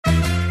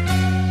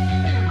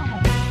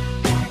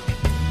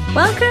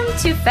Welcome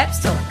to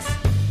FEPS Talks,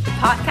 the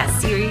podcast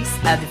series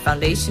of the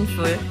Foundation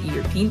for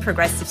European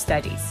Progressive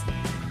Studies.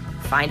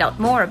 Find out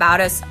more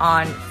about us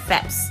on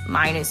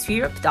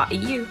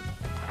feps-europe.eu.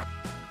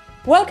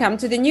 Welcome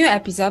to the new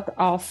episode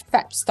of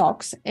FEPS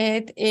Talks.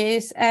 It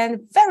is a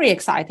very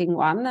exciting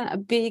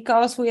one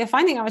because we are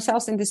finding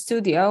ourselves in the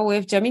studio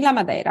with Jamila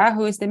Madeira,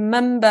 who is the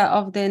member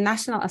of the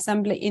National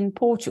Assembly in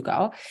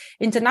Portugal,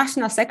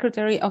 International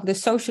Secretary of the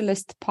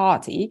Socialist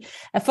Party,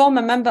 a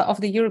former member of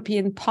the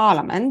European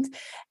Parliament,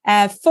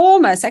 a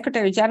former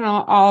Secretary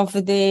General of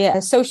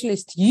the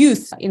Socialist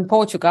Youth in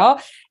Portugal,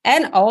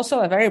 and also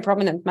a very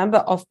prominent member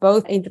of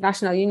both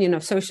International Union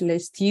of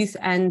Socialist Youth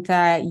and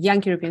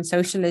Young European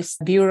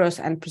Socialist Bureaus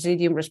and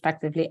Presidium,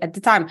 respectively, at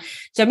the time.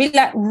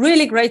 Jamila,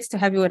 really great to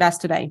have you with us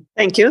today.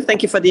 Thank you.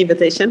 Thank you for the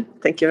invitation.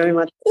 Thank you very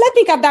much. Let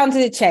me cut down to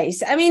the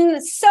chase. I mean,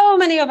 so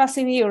many of us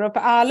in Europe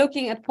are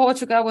looking at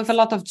Portugal with a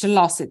lot of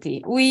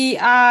jealousy. We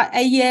are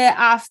a year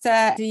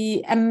after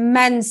the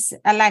immense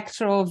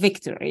electoral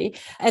victory,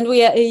 and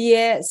we are a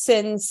year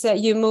since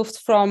you moved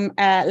from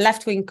a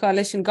left-wing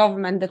coalition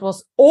government that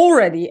was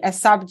already a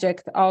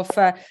subject of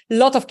a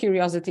lot of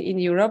curiosity in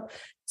Europe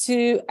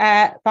to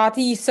a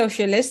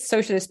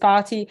Socialist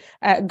Party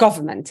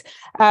government.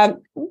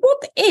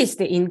 What is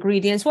the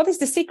ingredients? What is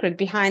the secret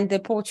behind the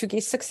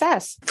Portuguese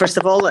success? First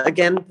of all,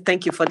 again,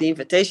 thank you for the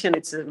invitation.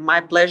 It's my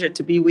pleasure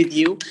to be with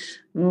you.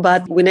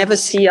 But we never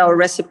see our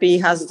recipe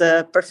has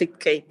the perfect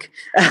cake.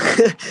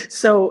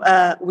 So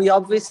we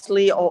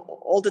obviously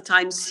all the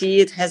time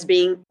see it as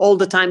being all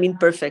the time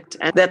imperfect.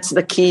 And that's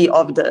the key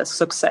of the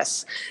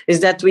success, is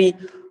that we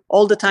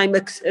all the time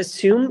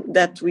assume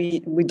that we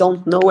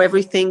don't know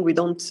everything, we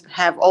don't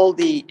have all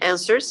the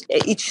answers.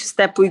 Each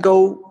step we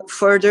go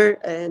further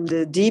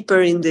and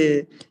deeper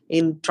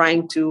in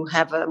trying to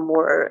have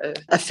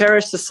a fairer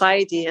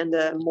society and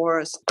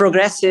more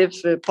progressive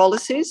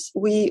policies.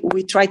 We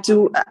try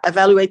to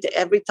evaluate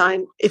every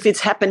time if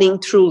it's happening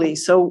truly.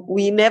 So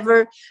we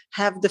never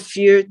have the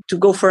fear to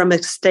go for a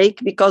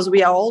mistake because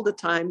we are all the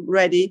time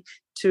ready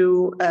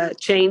to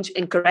change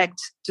and correct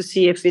to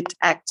see if it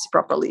acts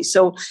properly.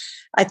 So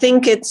I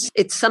think it's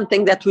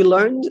something that we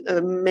learned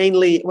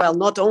mainly, well,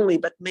 not only,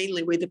 but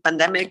mainly with the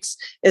pandemics,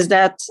 is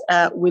that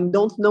we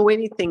don't know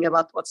anything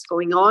about what's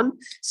going on.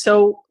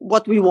 So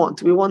what we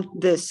want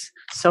this.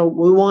 So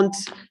we want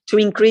to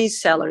increase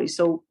salary.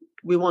 So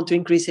we want to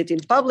increase it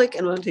in public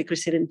and we want to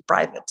increase it in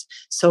private.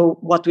 So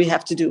what we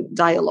have to do,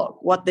 dialogue.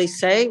 What they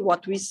say,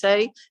 what we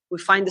say, we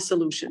find a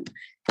solution.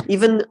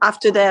 Even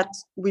after that,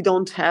 we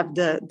don't have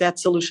that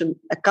solution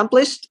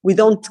accomplished. We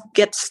don't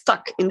get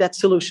stuck in that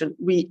solution.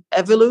 We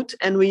evolve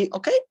and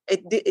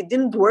it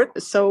didn't work.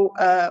 So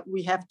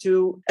we have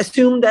to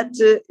assume that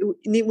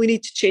we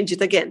need to change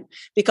it again.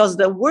 Because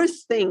the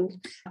worst thing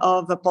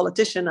of a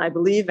politician, I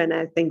believe, and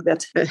I think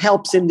that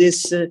helps in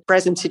this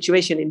present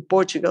situation in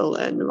Portugal,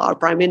 and our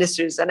Prime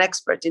Minister is an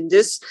expert in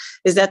this,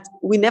 is that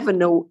we never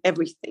know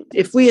everything.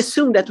 If we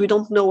assume that we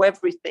don't know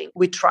everything,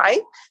 we try.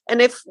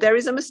 And if there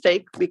is a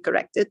mistake, we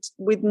correct it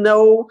with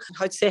no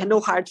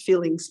hard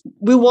feelings.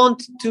 We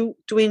want to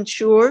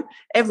ensure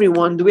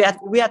everyone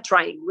we are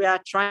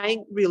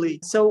trying really.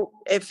 So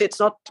if it's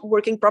not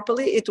working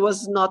properly, it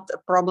was not a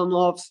problem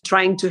of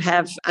trying to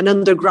have an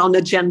underground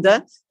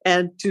agenda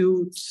and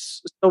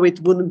so it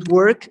wouldn't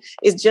work.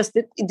 It's just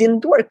that it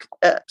didn't work.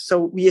 So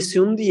we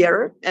assumed the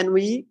error and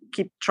we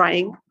keep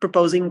trying,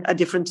 proposing a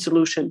different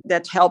solution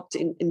that helped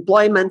in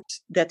employment,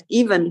 that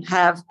even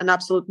have an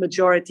absolute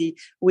majority.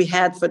 We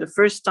had for the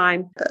first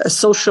time a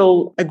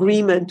social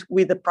agreement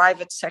with the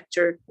private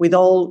sector, with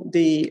all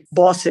the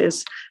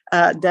bosses,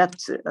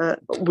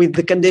 with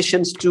the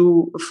conditions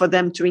for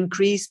them to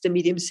increase the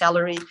medium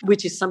salary,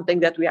 which is something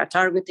that we are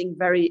targeting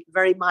very,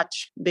 very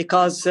much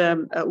because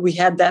we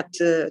had that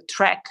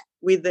track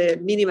with the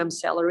minimum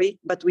salary,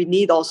 but we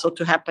need also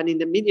to happen in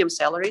the medium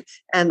salary.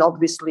 And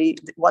obviously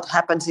what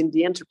happens in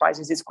the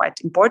enterprises is quite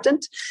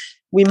important.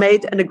 We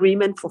made an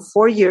agreement for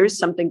 4 years,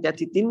 something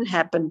that it didn't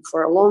happen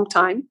for a long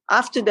time.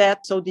 After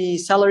that, so the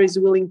salaries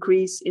will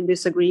increase in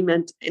this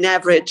agreement in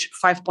average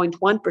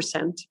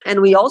 5.1%.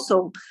 And we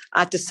also,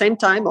 at the same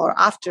time or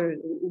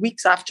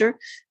weeks after,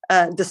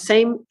 the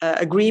same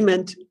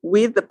agreement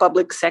with the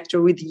public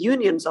sector, with the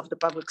unions of the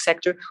public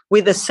sector,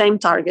 with the same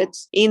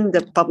targets in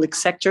the public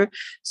sector,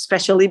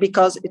 especially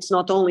because it's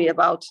not only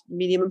about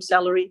minimum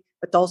salary,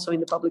 but also in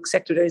the public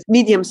sector, there is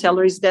medium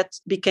salaries that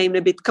became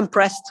a bit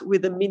compressed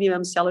with the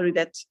minimum salary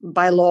that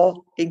by law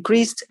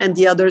increased and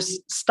the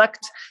others stuck.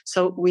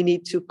 So we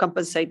need to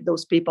compensate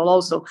those people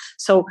also.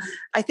 So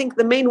I think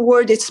the main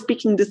word is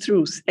speaking the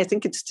truth. I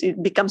think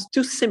it becomes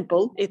too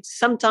simple. It's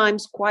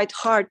sometimes quite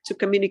hard to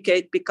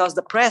communicate because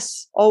the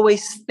press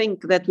always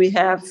think that we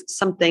have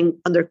something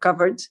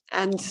undercovered,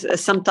 and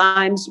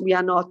sometimes we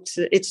are not.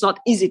 It's not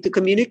easy to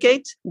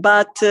communicate,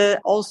 but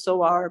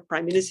also our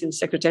Prime Minister and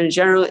Secretary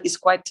General is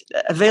quite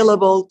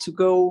available to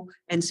go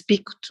and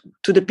speak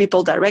to the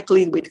people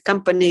directly with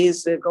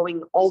companies,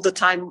 going all the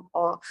time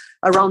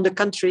around the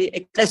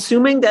country,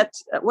 assuming that,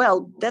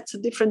 that's a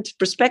different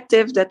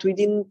perspective that we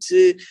didn't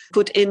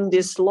put in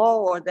this law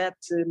or that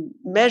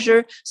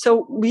measure.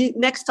 So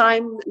next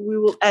time we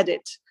will add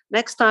it.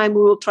 Next time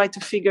we will try to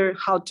figure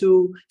how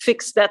to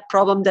fix that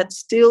problem that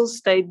still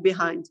stayed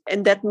behind.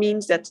 And that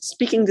means that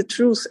speaking the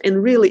truth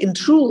and really and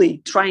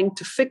truly trying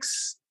to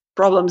fix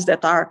problems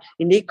that are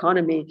in the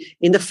economy,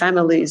 in the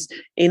families,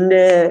 in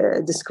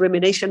the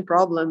discrimination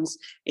problems,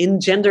 in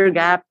gender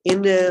gap,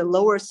 in the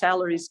lower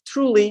salaries,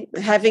 truly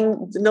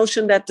having the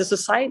notion that the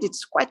society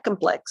is quite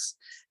complex.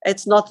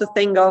 It's not a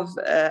thing of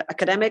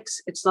academics.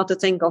 It's not a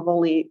thing of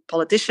only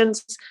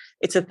politicians.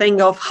 It's a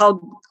thing of how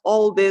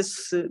all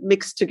this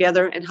mixed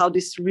together and how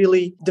this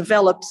really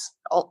develops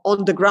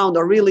on the ground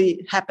or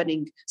really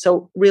happening.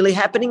 So really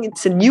happening,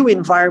 it's a new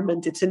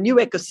environment. It's a new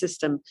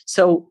ecosystem.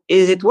 So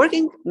is it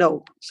working?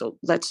 No. So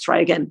let's try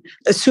again.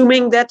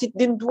 Assuming that it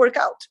didn't work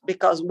out,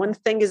 because one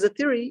thing is a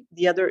theory,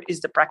 the other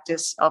is the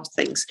practice of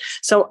things.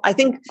 So I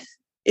think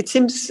it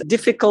seems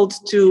difficult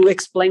to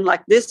explain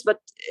like this, but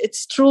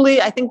it's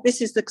truly, I think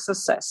this is the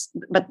success.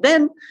 But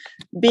then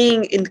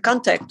being in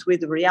contact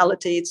with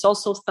reality, it's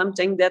also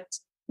something that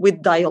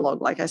with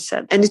dialogue, like I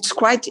said, and it's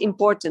quite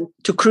important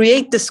to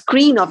create the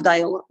screen of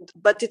dialogue.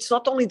 But it's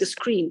not only the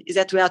screen, is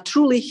that we are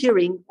truly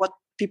hearing what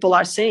people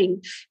are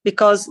saying,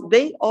 because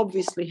they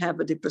obviously have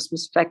a different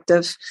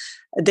perspective.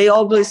 They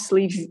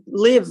obviously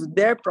live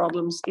their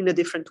problems in a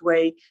different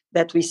way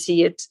that we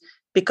see it,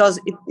 because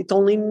it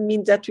only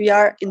means that we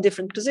are in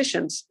different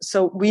positions.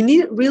 So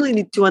we really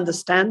need to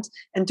understand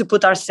and to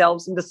put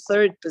ourselves in the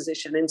third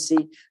position and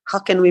see how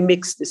can we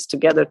mix this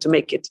together to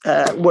make it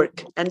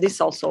work. And this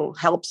also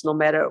helps no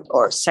matter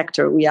what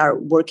sector we are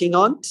working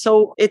on.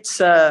 So it's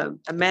a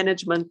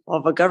management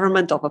of a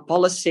government, of a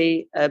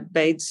policy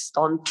based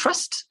on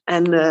trust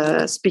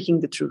and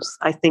speaking the truth.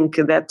 I think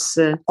that's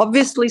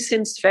obviously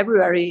since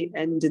February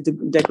and the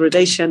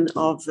degradation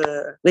of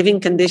living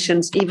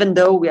conditions, even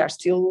though we are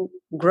still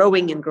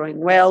growing and growing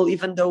well,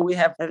 even though we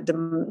have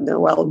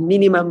the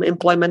minimum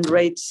employment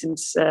rate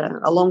since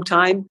a long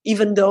time,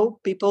 even though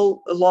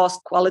people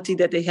lost quality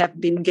that they have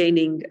been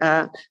gaining.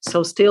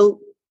 So still,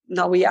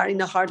 now we are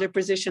in a harder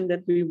position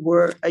than we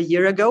were a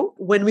year ago.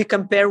 When we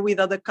compare with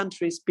other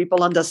countries,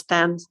 people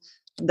understand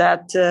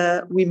that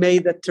we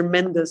made a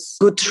tremendous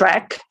good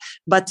track,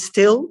 but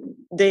still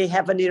they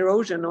have an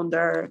erosion on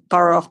their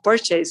power of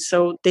purchase.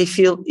 So they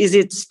feel, is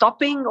it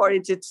stopping or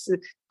is it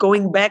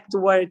going back to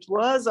where it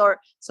was? Or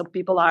so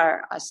people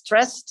are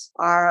stressed,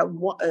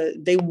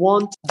 they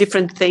want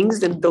different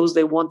things than those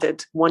they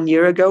wanted 1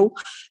 year ago.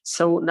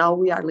 So now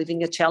we are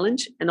living a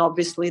challenge, and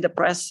obviously the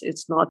press,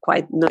 it's not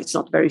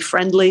very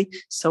friendly.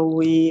 So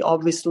we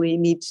obviously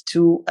need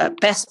to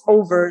pass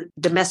over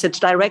the message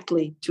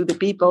directly to the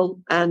people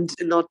and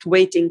not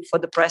waiting for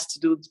the press to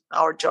do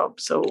our job.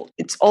 So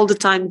it's all the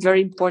time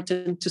very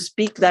important to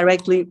speak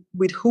directly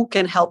with who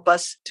can help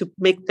us to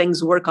make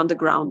things work on the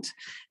ground.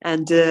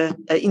 And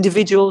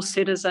individuals,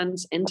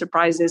 citizens,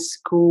 enterprises,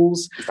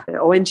 schools,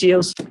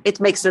 ONGOs, it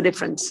makes a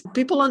difference.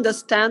 People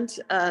understand,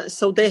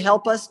 so they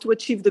help us to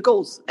achieve the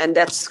goals. And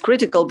that's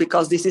critical,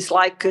 because this is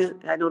like,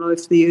 I don't know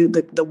if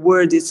the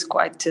word is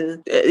quite,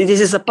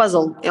 this is a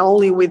puzzle.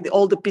 Only with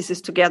all the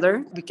pieces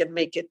together, we can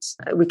make it,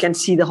 we can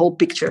see the whole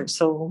picture.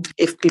 So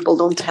if people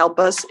don't help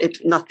us,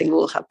 nothing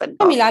will happen.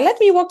 Jamila, let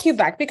me walk you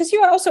back, because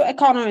you are also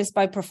economist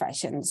by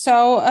profession.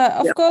 So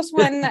of course,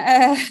 when...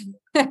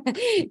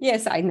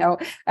 Yes, I know.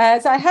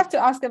 So I have to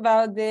ask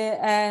about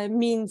the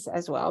means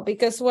as well,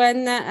 because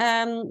when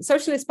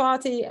Socialist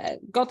Party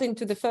got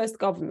into the first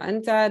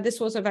government, this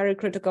was a very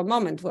critical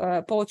moment.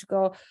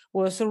 Portugal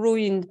was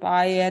ruined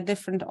by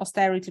different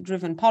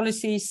austerity-driven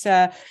policies,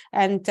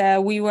 and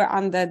we were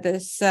under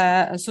this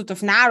sort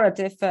of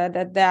narrative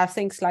that there are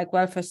things like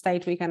welfare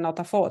state we cannot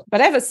afford.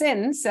 But ever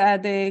since,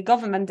 the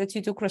government that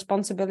you took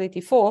responsibility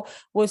for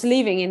was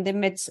living in the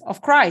midst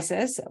of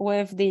crisis,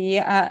 with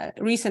the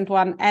recent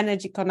one,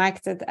 energy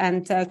connected,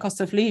 and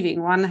cost of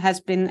living one has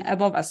been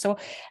above us. So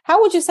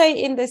how would you say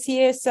in this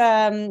years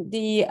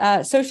the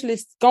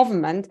socialist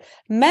government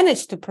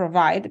managed to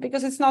provide,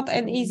 because it's not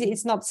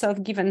not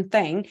self-given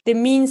thing, the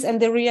means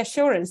and the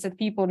reassurance that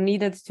people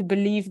needed to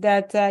believe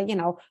that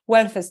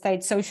welfare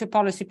state, social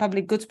policy,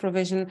 public goods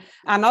provision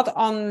are not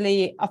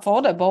only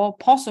affordable,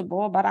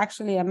 possible, but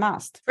actually a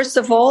must? First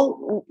of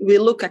all, we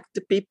look at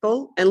the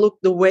people and look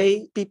the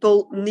way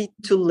people need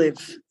to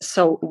live.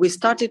 So we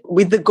started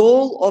with the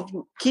goal of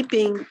keeping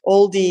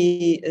all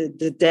the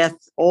debt,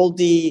 all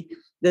the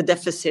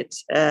deficit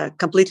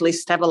completely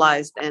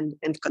stabilized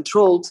and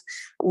controlled.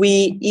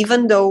 We,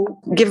 even though,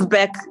 give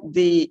back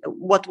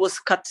what was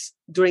cut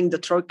during the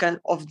troika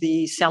of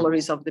the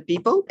salaries of the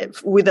people,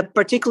 with a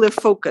particular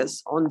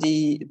focus on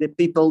the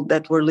people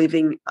that were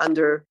living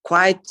under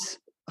quite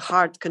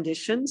hard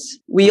conditions.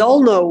 We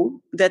all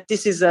know that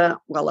this is a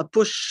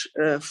push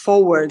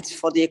forward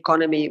for the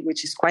economy,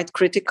 which is quite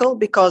critical,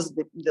 because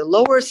the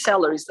lower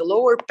salaries, the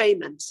lower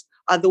payments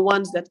are the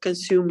ones that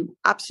consume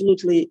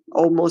absolutely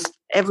almost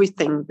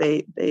everything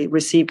they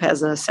receive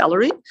as a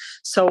salary.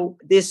 So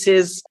this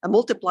is a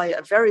multiplier,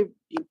 a very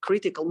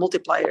critical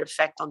multiplier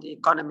effect on the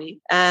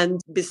economy. And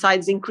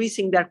besides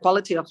increasing their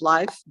quality of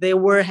life, they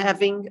were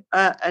having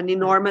an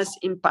enormous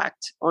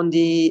impact on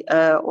the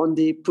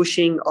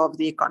pushing of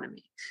the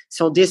economy.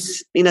 So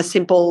this, in a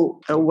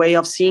simple way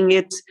of seeing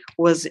it,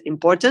 was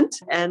important,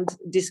 and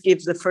this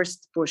gives the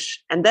first push.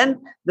 And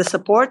then the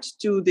support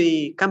to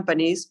the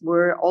companies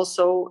were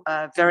also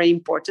very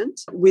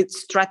important, with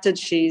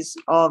strategies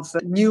of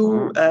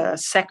new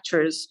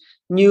sectors,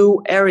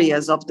 new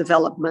areas of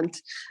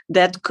development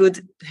that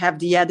could have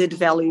the added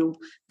value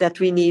that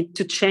we need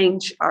to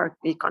change our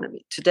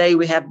economy. Today,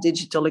 we have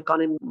digital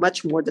economy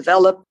much more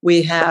developed.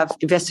 We have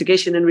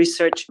investigation and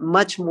research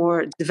much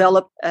more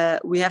developed.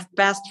 We have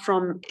passed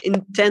from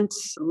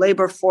intense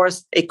labor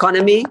force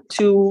economy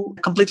to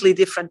a completely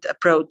different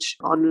approach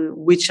on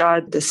which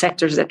are the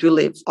sectors that we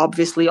live.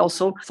 Obviously,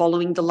 also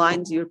following the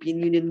lines the European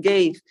Union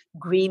gave,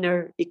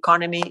 greener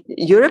economy,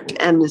 Europe,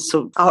 and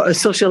so our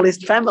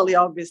socialist family,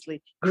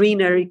 obviously,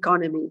 greener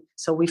economy.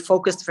 So we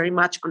focused very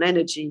much on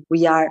energy.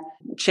 We are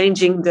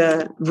changing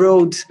the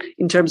road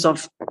in terms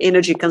of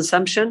energy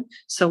consumption.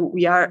 So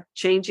we are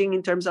changing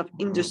in terms of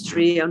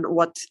industry and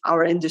what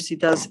our industry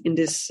does in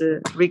this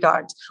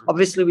regard.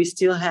 Obviously, we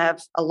still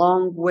have a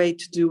long way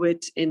to do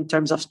it in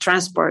terms of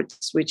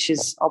transports, which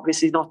is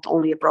obviously not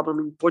only a problem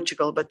in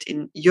Portugal, but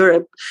in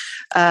Europe,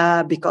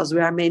 because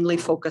we are mainly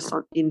focused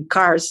in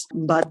cars,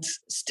 but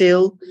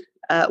still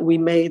we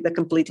made a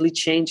completely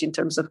change in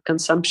terms of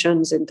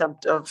consumptions, in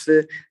terms of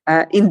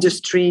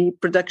industry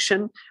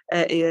production,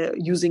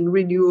 using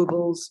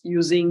renewables,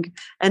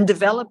 and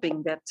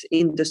developing that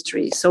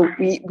industry. So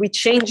we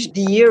changed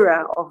the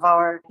era of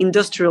our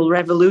industrial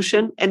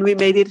revolution, and we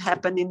made it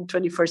happen in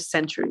 21st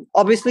century.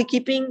 Obviously,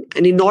 keeping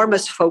an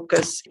enormous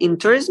focus in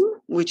tourism,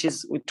 which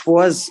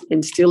was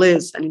and still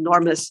is an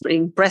enormous,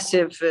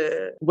 impressive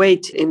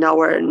weight in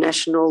our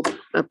national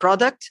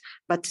product,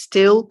 but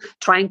still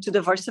trying to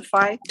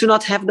diversify, to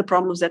not have the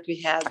problems that we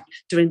had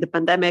during the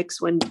pandemics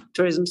when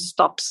tourism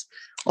stops,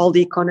 all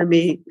the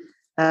economy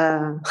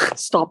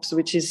stops,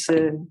 which is,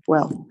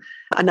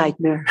 a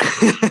nightmare,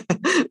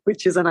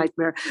 which is a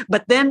nightmare.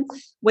 But then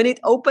when it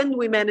opened,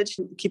 we managed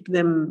to keep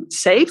them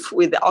safe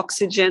with the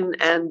oxygen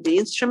and the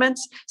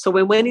instruments. So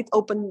when it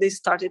opened, they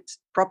started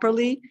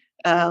properly,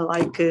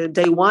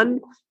 day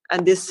one.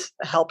 And this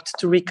helped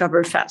to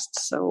recover fast.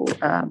 So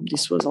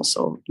this was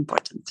also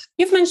important.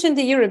 You've mentioned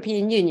the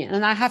European Union,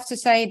 and I have to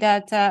say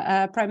that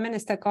Prime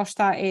Minister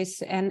Costa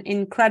is an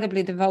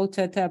incredibly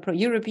devoted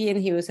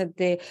pro-European. He was at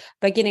the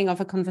beginning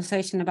of a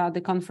conversation about the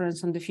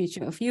Conference on the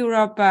Future of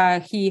Europe.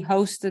 He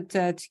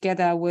hosted,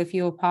 together with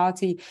your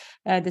party,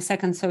 the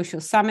second Social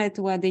Summit,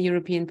 where the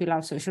European Pillar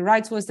of Social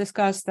Rights was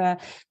discussed.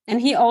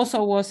 And he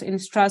also was in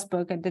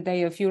Strasbourg at the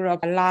Day of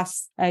Europe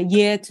last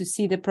year to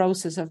see the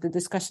process of the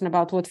discussion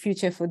about what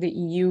future for the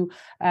EU,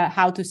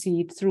 how to see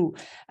it through.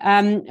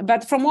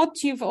 But from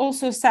what you've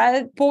also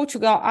said,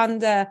 Portugal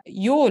under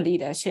your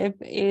leadership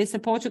is a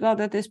Portugal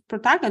that is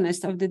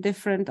protagonist of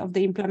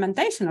the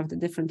implementation of the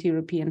different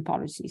European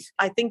policies.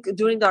 I think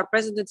during our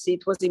presidency,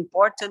 it was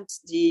important,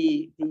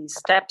 the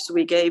steps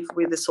we gave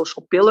with the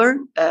social pillar.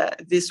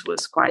 This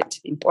was quite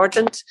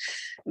important.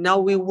 Now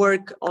we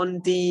work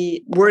on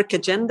the work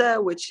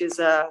agenda, which is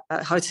a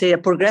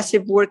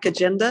progressive work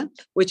agenda,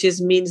 which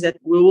means that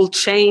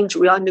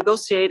we are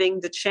negotiating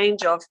the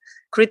change of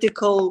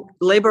critical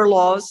labor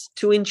laws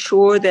to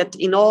ensure that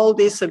in all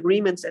these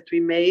agreements that we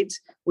made,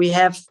 we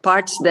have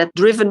parts that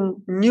driven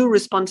new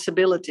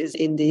responsibilities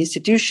in the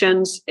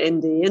institutions,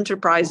 in the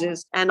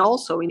enterprises, and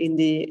also in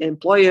the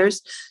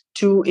employers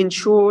to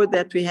ensure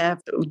that we have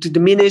to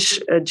diminish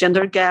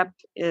gender gap,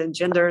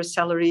 gender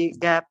salary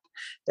gap,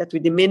 that we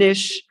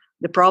diminish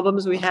the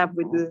problems we have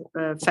with the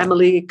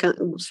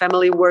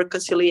family work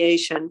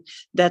conciliation,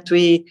 that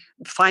we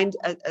find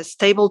a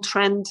stable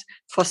trend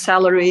for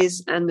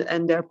salaries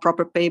and their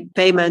proper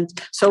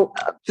payment. So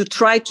to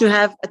try to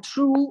have a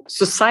true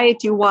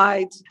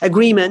society-wide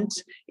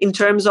agreement in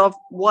terms of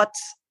what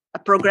a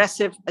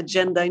progressive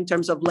agenda in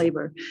terms of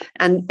labor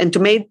and to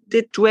make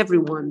it to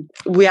everyone.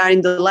 We are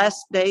in the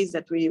last days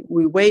that we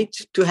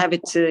wait to have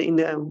it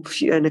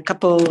in a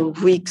couple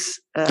of weeks,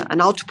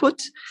 an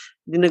output.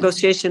 The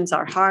negotiations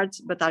are hard,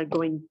 but are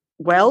going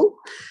well.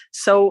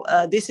 So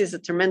this is a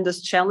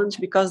tremendous challenge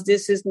because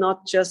this is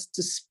not just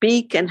to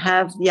speak and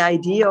have the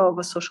idea of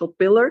a social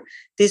pillar.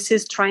 This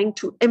is trying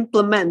to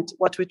implement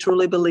what we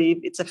truly believe.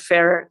 It's a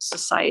fair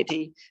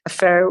society, a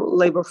fair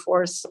labor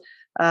force,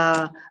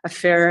 a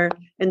fair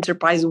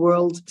enterprise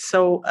world.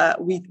 So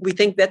we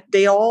think that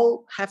they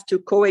all have to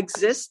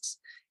coexist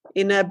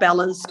in a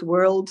balanced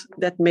world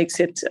that makes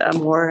it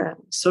more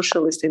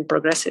socialist and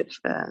progressive,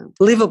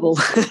 livable.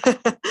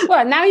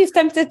 Well, now you've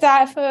tempted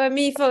for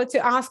me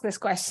to ask this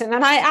question,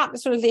 and I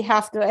absolutely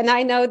have to. And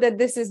I know that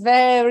this is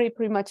very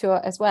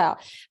premature as well.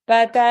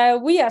 But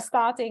we are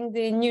starting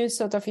the new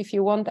sort of, if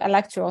you want,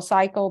 electoral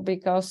cycle,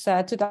 because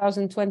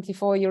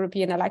 2024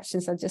 European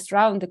elections are just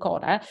around the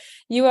corner.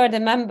 You are the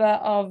member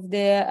of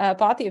the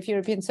Party of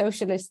European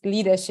Socialist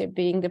Leadership,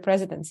 being the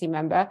presidency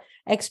member,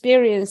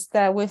 experienced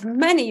with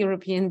many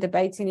European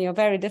debates in your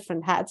very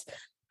different hats.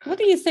 What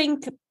do you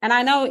think? And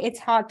I know it's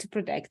hard to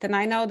predict, and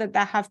I know that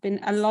there have been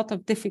a lot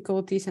of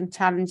difficulties and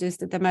challenges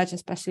that emerged,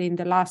 especially in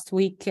the last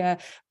week,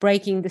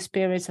 breaking the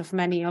spirits of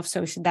many of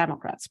Social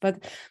Democrats.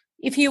 But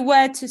if you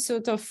were to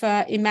sort of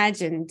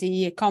imagine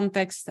the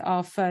context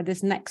of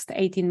this next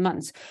 18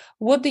 months,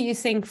 what do you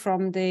think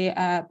from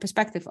the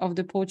perspective of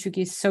the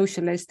Portuguese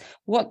socialist?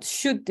 What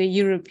should the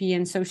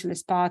European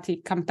Socialist Party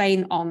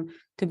campaign on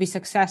to be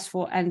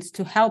successful and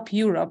to help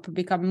Europe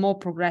become more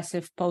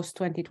progressive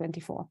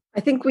post-2024? I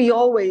think we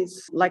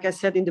always, like I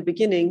said in the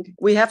beginning,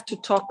 we have to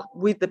talk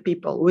with the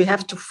people. We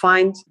have to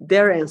find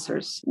their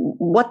answers.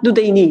 What do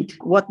they need?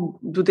 What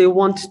do they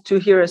want to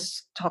hear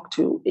us talk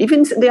to?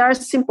 Even there are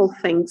simple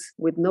things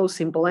with no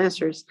simple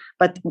answers,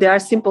 but there are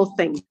simple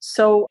things.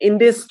 So in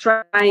this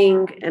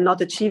trying and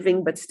not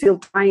achieving, but still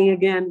trying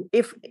again,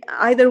 if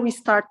either we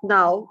start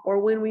now or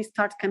when we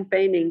start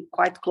campaigning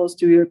quite close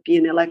to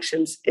European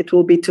elections, it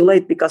will be too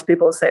late, because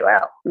people say,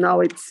 well, now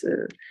it's...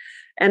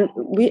 And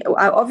we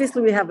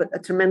have a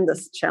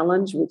tremendous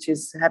challenge, which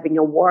is having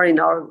a war in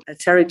our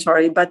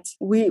territory. But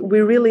we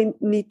really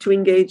need to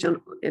engage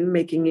in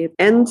making it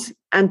end,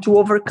 and to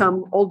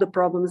overcome all the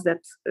problems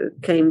that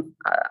came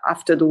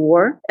after the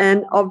war.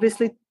 And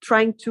obviously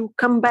trying to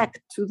come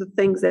back to the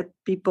things that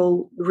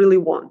people really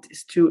want,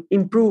 is to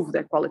improve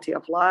their quality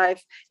of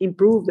life,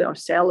 improve their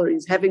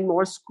salaries, having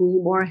more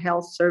school, more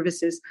health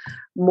services,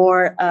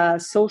 more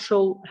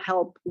social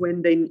help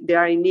when they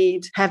are in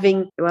need,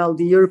 having,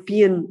 the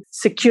European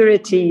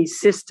security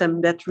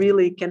system that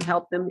really can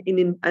help them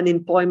in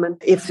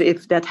unemployment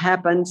if that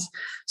happens.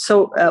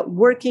 So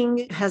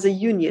working as a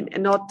union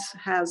and not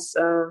as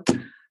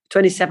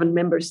 27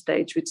 member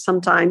states, which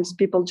sometimes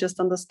people just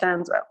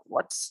understand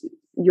what's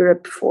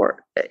Europe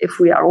for if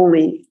we are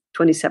only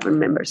 27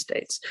 member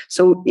states.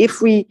 So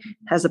if we,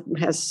 as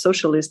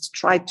socialists,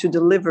 try to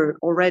deliver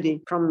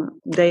already from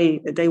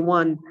day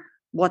one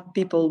what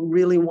people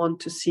really want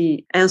to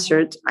see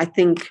answered, I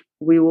think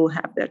we will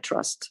have their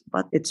trust.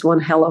 But it's one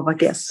hell of a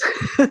guess.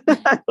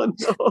 I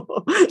don't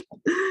know.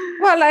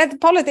 Well,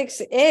 politics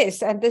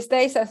is, and these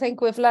days I think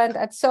we've learned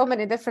at so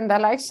many different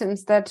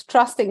elections that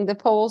trusting the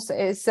polls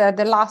is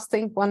the last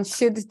thing one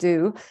should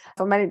do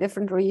for many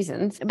different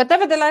reasons. But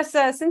nevertheless,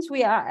 since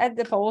we are at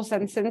the polls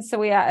and since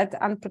we are at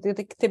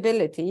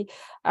unpredictability,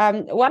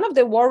 one of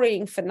the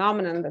worrying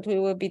phenomena that we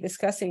will be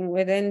discussing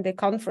within the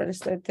conference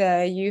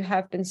that you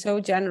have been so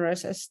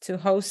generous as to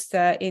host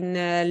in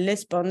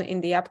Lisbon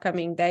in the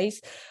upcoming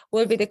days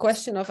will be the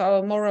question of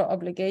our moral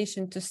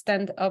obligation to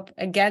stand up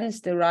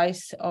against the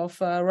rise of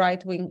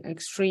right-wing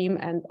extreme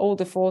and all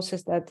the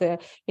forces that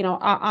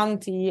are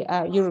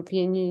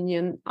anti-European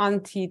Union,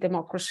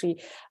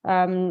 anti-democracy,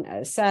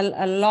 sell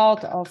a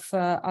lot of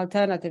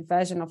alternative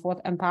version of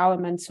what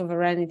empowerment,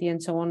 sovereignty,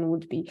 and so on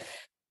would be.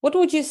 What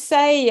would you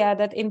say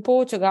that in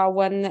Portugal,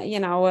 when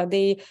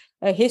the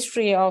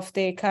history of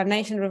the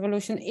Carnation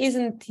Revolution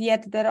isn't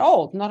yet that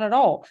old, not at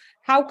all?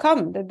 How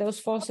come that those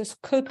forces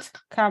could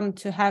come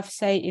to have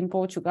say in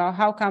Portugal?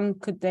 How come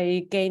could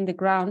they gain the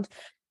ground?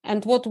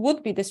 And what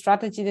would be the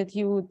strategy that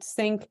you would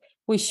think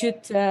we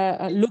should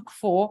look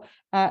for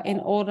in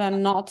order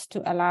not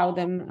to allow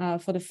them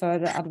for the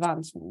further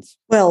advancements?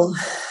 Well,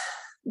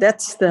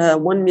 that's the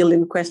 1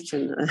 million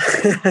question.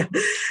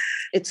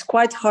 It's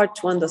quite hard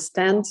to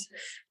understand,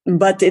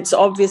 but it's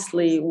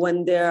obviously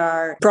when there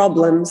are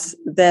problems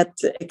that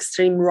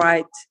extreme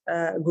right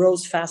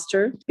grows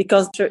faster,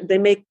 because they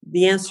make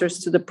the answers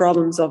to the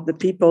problems of the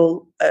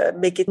people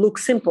make it look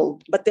simple,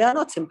 but they are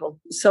not simple.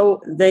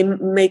 So they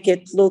make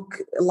it look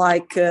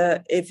like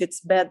if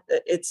it's bad,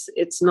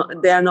 it's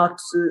not. They are not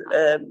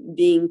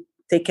being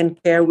taken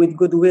care with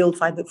goodwill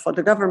for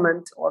the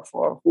government or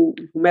for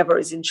whomever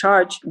is in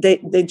charge.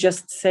 They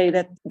just say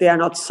that they are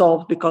not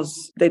solved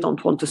because they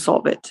don't want to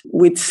solve it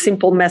with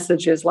simple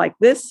messages like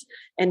this.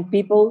 And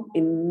people,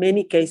 in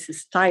many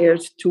cases,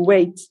 tired to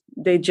wait,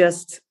 they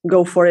just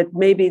go for it.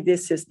 Maybe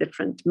this is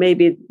different.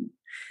 Maybe.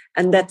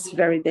 And that's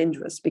very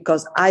dangerous,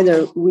 because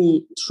either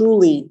we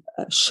truly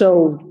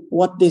show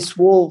what this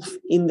wolf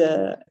in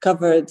the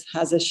cupboard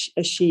as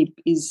a sheep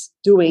is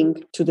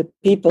doing to the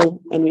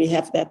people, and we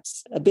have that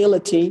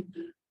ability,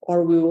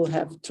 or we will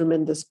have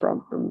tremendous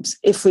problems.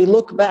 If we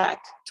look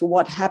back to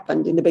what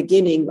happened in the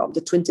beginning of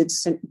the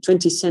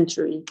 20th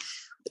century,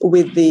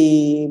 with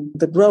the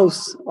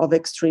growth of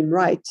extreme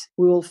right,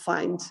 we will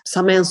find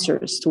some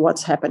answers to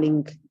what's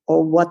happening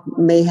or what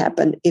may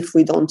happen if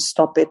we don't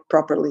stop it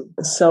properly.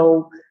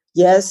 So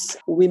yes,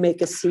 we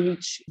make a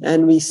siege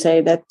and we say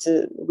that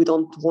we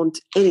don't want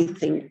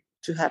anything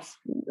to have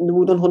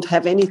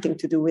anything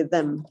to do with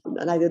them,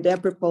 neither their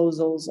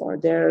proposals or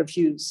their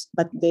views.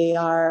 But they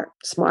are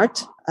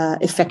smart,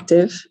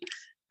 effective,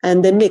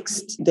 and they're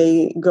mixed.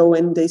 They go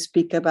and they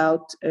speak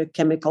about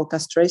chemical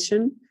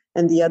castration,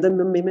 and the other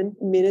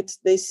minute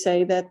they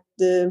say that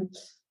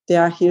they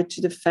are here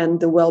to defend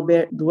the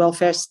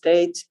welfare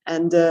state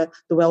and the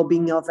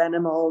well-being of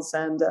animals.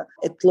 And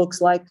it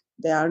looks like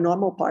they are a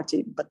normal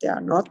party, but they are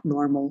not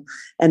normal.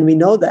 And we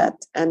know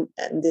that. And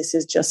this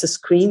is just a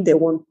screen they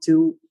want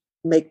to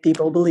make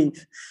people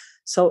believe.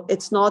 So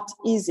it's not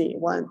easy.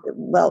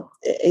 Well,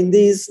 in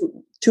these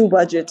two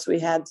budgets, we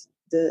had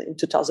in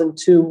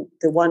 2002,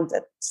 the one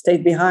that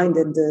stayed behind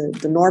and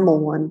the normal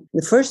one.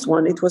 The first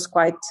one, it was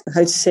quite,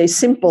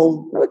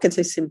 simple. We can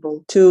say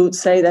simple to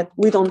say that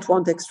we don't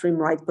want extreme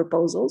right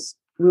proposals.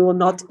 We will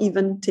not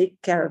even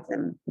take care of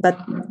them. But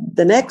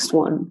the next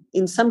one,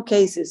 in some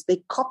cases,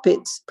 they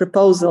copied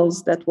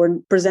proposals that were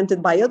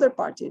presented by other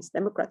parties,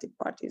 democratic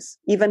parties.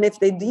 Even if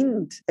they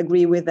didn't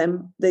agree with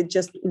them, they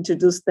just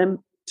introduced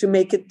them to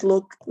make it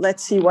look,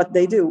 let's see what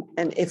they do.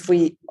 And if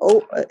we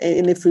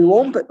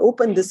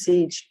open the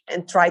siege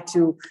and try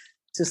to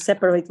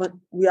separate what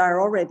we are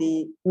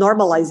already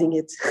normalizing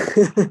it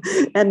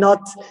and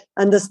not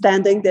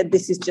understanding that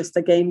this is just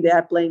a game they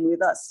are playing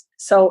with us.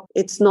 So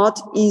it's not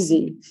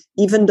easy,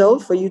 even though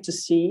for you to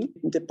see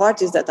the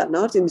parties that are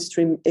not in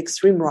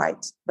extreme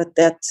right, but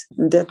that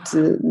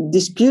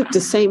dispute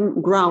the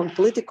same ground,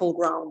 political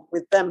ground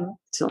with them.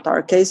 It's not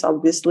our case,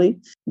 obviously.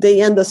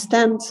 They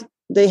understand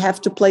they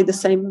have to play the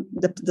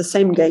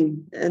same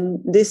game. And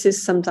this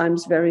is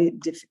sometimes very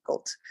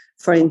difficult.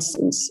 For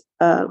instance,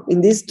 in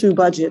these two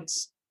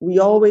budgets, we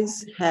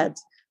always had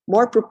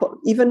more,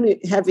 even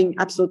having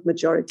absolute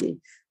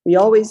majority, we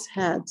always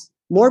had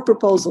more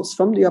proposals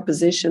from the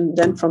opposition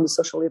than from the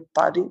Socialist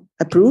Party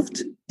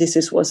approved.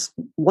 This was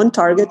one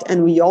target,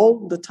 and we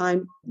all the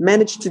time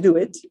managed to do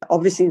it.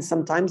 Obviously,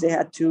 sometimes they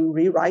had to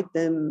rewrite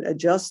them,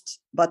 adjust,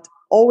 but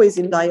always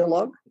in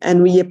dialogue.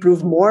 And we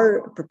approved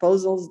more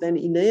proposals than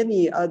in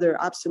any other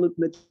absolute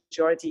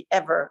majority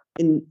ever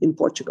in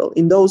Portugal.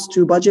 In those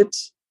two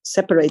budgets,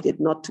 separated,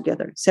 not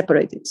together,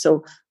 separated.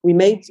 So we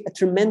made a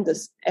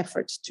tremendous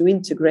effort to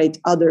integrate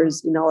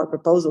others in our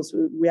proposals.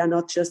 We are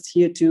not just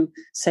here to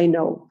say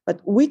no,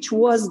 but which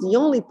was the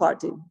only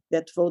party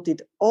that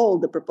voted all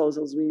the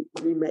proposals we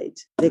made,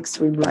 the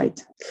extreme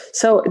right.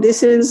 So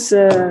this is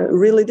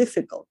really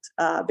difficult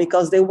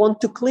because they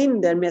want to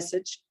clean their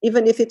message,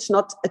 even if it's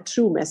not a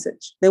true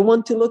message. They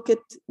want to look at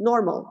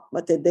normal,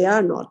 but they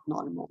are not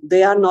normal.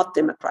 They are not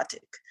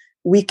democratic.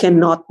 We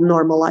cannot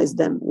normalize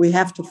them. We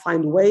have to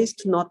find ways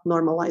to not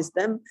normalize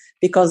them,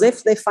 because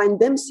if they find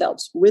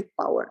themselves with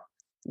power,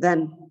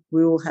 then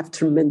we will have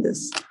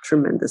tremendous,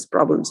 tremendous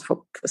problems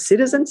for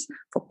citizens,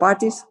 for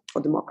parties,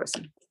 for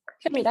democracy.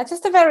 Camilla,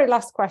 just a very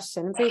last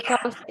question,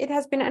 because it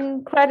has been an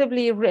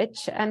incredibly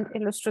rich and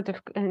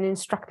illustrative and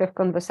instructive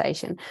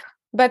conversation.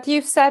 But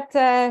you've said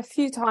a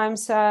few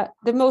times the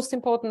most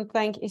important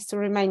thing is to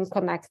remain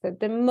connected.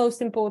 The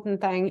most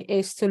important thing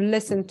is to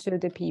listen to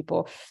the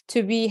people,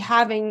 to be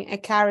having a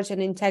courage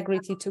and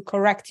integrity to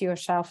correct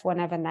yourself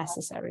whenever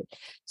necessary.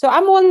 So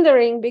I'm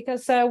wondering,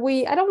 because I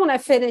don't want to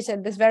finish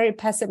at this very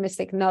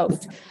pessimistic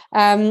note.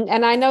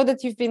 And I know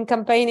that you've been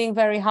campaigning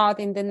very hard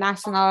in the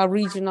national,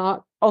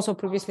 regional, also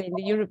previously in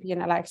the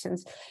European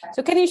elections.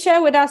 So can you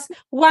share with us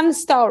one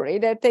story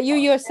that you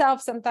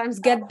yourself sometimes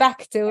get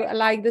back to,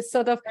 like this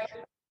sort of,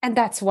 and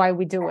that's why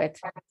we do it?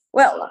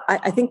 Well,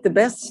 I think the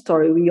best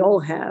story we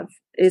all have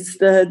is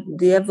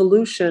the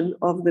evolution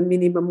of the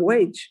minimum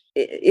wage.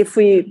 I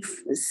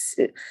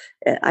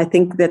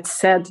think that's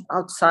said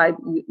outside,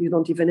 you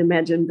don't even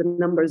imagine the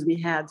numbers we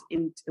had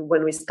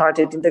when we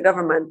started in the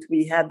government.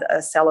 We had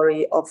a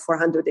salary of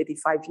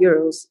 485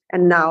 euros,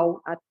 and now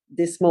at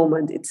this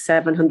moment it's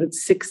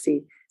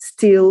 760,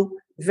 still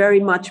very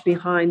much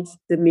behind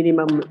the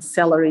minimum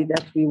salary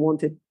that we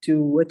wanted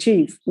to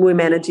achieve. We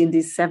managed in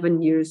these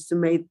 7 years to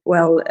make,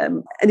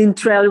 an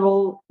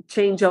incredible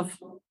change of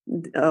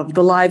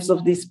the lives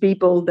of these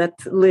people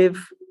that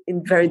live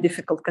in very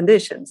difficult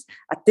conditions.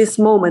 At this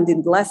moment,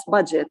 in the last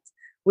budget,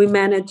 we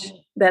manage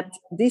that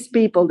these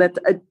people that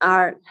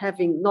are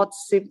having not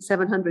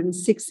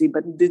 760,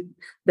 but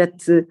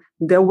that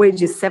their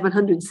wage is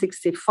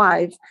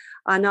 765,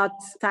 are not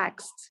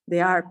taxed.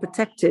 They are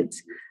protected,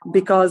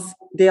 because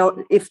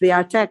if they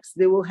are taxed,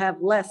 they will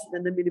have less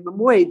than the minimum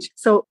wage.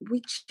 So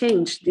we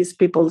changed these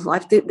people's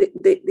life. They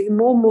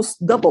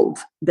almost doubled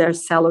their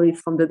salary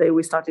from the day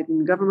we started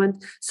in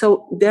government.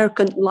 So their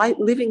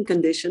living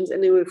conditions,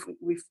 and if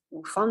we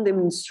found them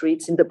in the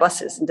streets, in the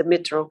buses, in the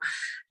metro,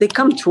 they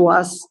come to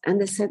us and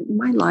they said,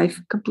 my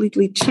life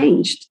completely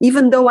changed.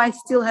 Even though I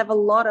still have a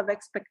lot of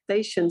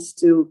expectations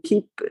to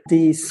keep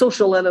the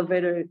social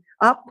elevator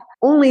up,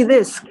 only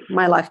this,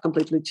 my life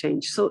completely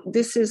changed. So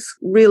this is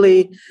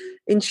really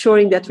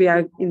ensuring that we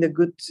are in the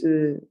good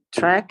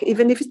track,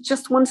 even if it's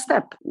just one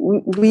step.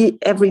 We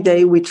every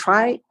day we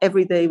try,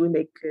 every day we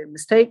make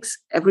mistakes,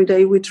 every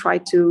day we try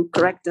to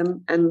correct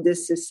them. And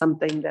this is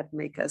something that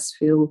make us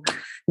feel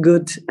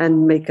good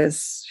and make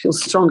us feel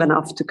strong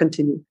enough to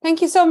continue.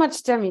 Thank you so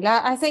much,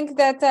 Jamila. I think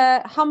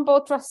that humble,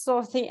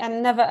 trustworthy,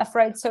 and never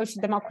afraid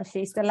social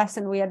democracy is the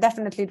lesson we are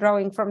definitely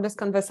drawing from this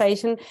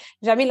conversation.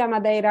 Jamila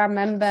Madeira,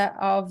 member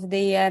of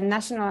the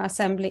National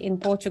Assembly in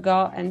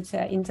Portugal and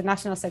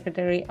International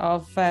Secretary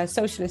of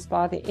Socialist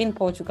Party in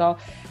Portugal,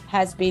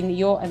 has been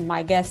your and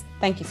my guest.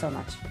 Thank you so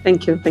much.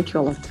 Thank you. Thank you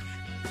a lot.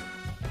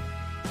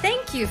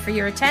 Thank you for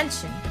your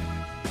attention.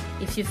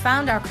 If you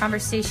found our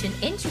conversation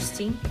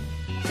interesting,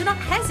 do not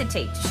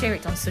hesitate to share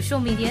it on social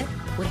media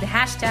with the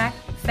hashtag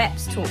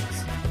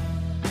FEPSTalks.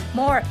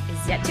 More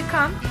is yet to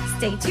come.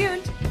 Stay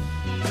tuned.